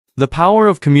The power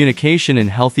of communication in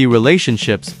healthy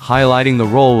relationships, highlighting the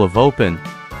role of open,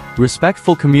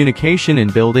 respectful communication in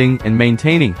building and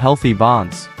maintaining healthy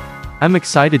bonds. I'm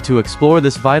excited to explore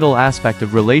this vital aspect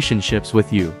of relationships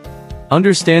with you.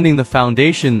 Understanding the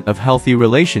foundation of healthy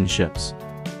relationships.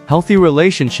 Healthy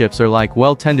relationships are like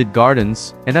well-tended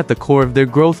gardens, and at the core of their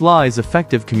growth lies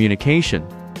effective communication.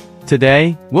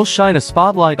 Today, we'll shine a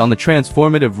spotlight on the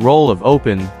transformative role of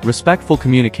open, respectful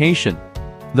communication.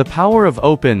 The power of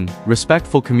open,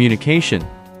 respectful communication.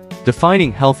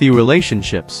 Defining healthy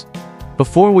relationships.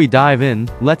 Before we dive in,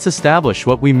 let's establish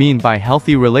what we mean by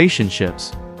healthy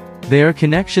relationships. They are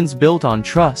connections built on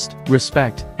trust,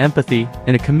 respect, empathy,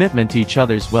 and a commitment to each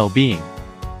other's well-being.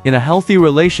 In a healthy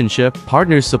relationship,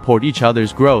 partners support each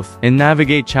other's growth and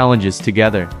navigate challenges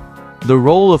together. The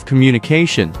role of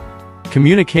communication.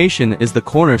 Communication is the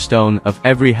cornerstone of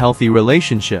every healthy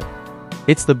relationship.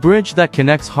 It's the bridge that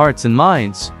connects hearts and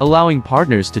minds, allowing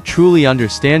partners to truly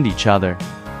understand each other.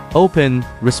 Open,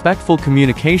 respectful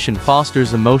communication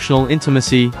fosters emotional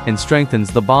intimacy and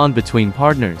strengthens the bond between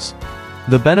partners.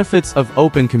 The benefits of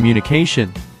open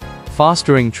communication.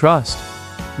 Fostering trust.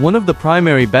 One of the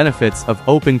primary benefits of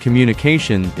open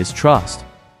communication is trust.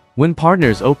 When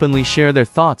partners openly share their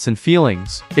thoughts and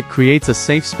feelings, it creates a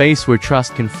safe space where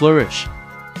trust can flourish.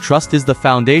 Trust is the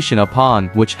foundation upon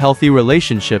which healthy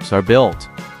relationships are built.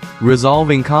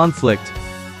 Resolving conflict.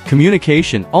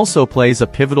 Communication also plays a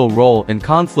pivotal role in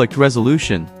conflict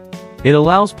resolution. It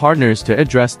allows partners to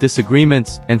address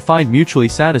disagreements and find mutually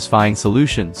satisfying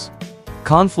solutions.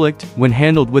 Conflict, when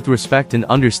handled with respect and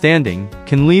understanding,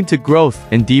 can lead to growth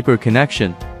and deeper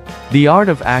connection. The art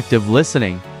of active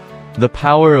listening. The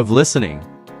power of listening.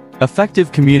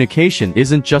 Effective communication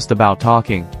isn't just about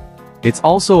talking. It's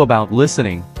also about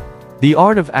listening. The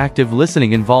art of active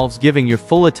listening involves giving your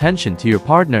full attention to your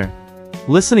partner.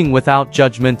 Listening without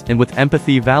judgment and with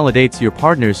empathy validates your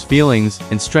partner's feelings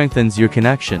and strengthens your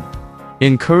connection.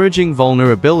 Encouraging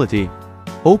vulnerability.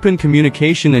 Open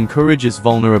communication encourages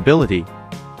vulnerability.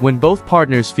 When both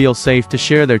partners feel safe to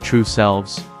share their true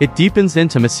selves, it deepens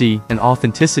intimacy and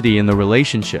authenticity in the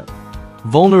relationship.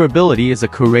 Vulnerability is a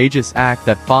courageous act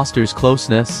that fosters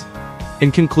closeness.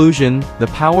 In conclusion, the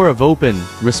power of open,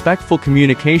 respectful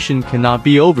communication cannot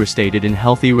be overstated in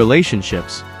healthy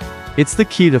relationships. It's the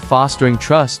key to fostering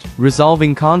trust,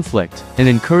 resolving conflict, and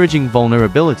encouraging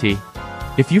vulnerability.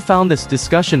 If you found this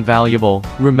discussion valuable,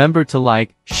 remember to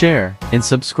like, share, and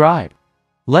subscribe.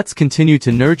 Let's continue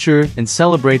to nurture and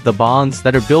celebrate the bonds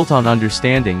that are built on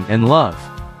understanding and love.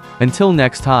 Until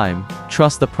next time,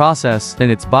 trust the process,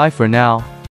 and it's bye for now.